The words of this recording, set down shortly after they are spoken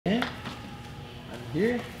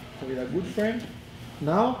here with a good frame.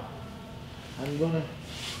 Now I'm gonna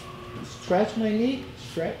stretch my knee,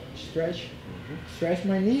 stretch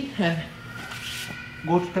my knee, and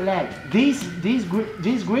go to the leg. This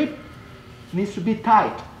grip needs to be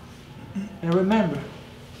tight. And remember,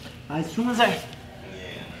 as soon as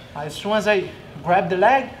I grab the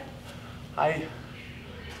leg, I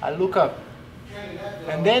look up,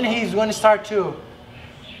 and then he's going to start to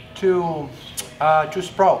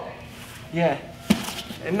sprawl. Yeah,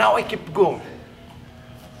 and now I keep going.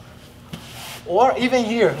 Or even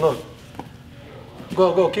here, look.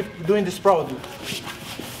 Go, keep doing the sprawl, dude.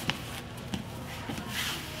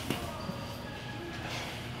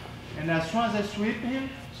 And as soon as I sweep him,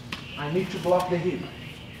 I need to block the hip.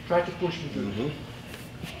 Try to push him through.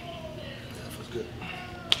 That feels good.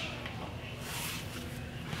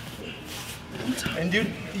 And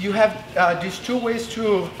you have these two ways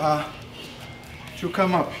to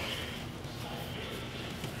come up.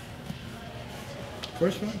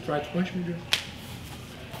 First one, try to punch me, dude.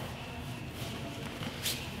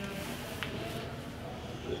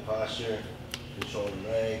 Good posture, control the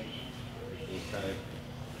leg. He's kind of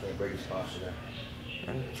break his posture there.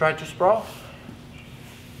 And try to sprawl.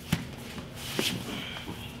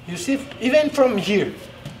 You see, even from here,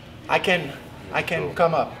 I can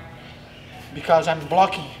come up because I'm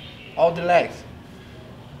blocking all the legs.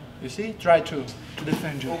 You see? Try to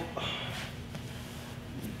defend you.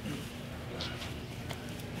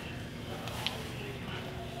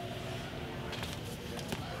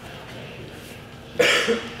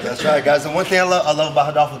 That's right, guys. The one thing I love about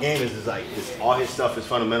Rodolfo game is like all his stuff is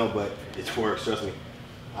fundamental, but it's footwork. Trust me,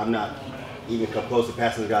 I'm not even come close to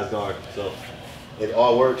passing this guy's guard. So it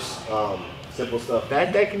all works. Simple stuff.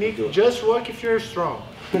 That technique just work if you're strong.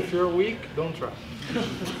 If you're weak, don't try.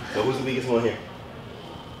 So who's the weakest one here?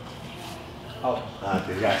 Oh.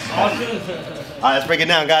 Okay, guys. All right, let's break it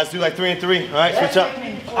down, guys. Do like 3 and 3. All right, switch up.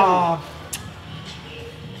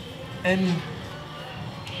 And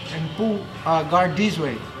pull guard this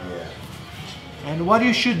way. Yeah. And what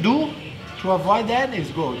you should do to avoid that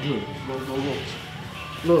is go, Drew. Go.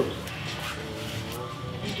 Look.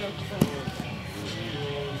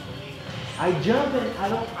 I jump and I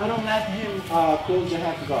don't let him close the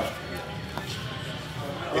half guard.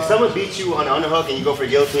 If someone beats you on the underhook and you go for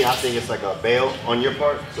guillotine, I think it's like a bail on your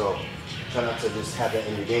part. So try not to just have that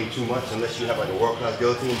in your game too much unless you have like a world-class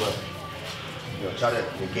guillotine, but you know, try to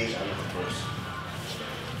negate underhook first.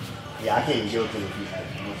 Yeah, I can't even guillotine if you have.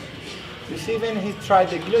 You see when he tried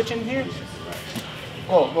the guillotine here?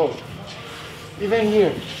 Go. Even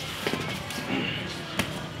here.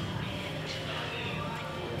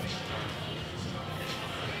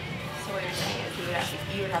 So what you're saying is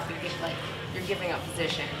you would have to give, like, you're giving up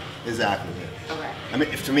position. Exactly. Okay. I mean,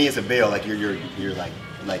 if to me it's a bail, like you're like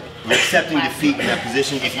you're accepting defeat in that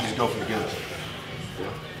position if you just go for the guillotine.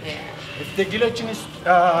 Yeah. If the guillotine is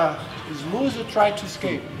loose, you try to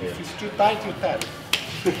escape. Yeah. If it's too tight, you tap.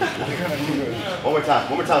 One more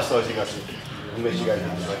time, slow as you guys. Let me make sure you guys do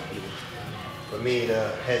this, right? For me,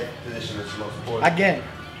 the head position is the most important. Again,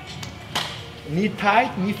 knee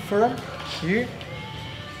tight, knee firm, here.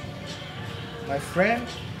 My friend,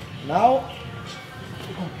 now,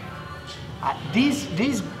 this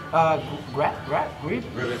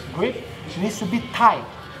grip needs to be tight.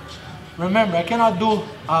 Remember, I cannot do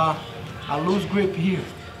a loose grip here.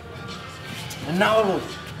 And now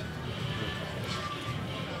loose.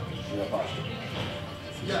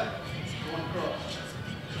 Yeah.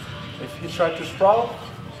 If he tries to sprawl,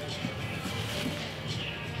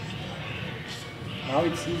 now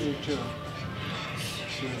it's easier to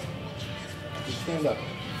stand up.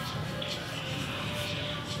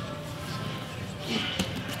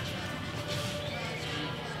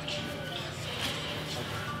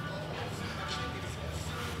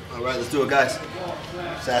 All right, let's do it, guys.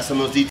 Let's add some of those details.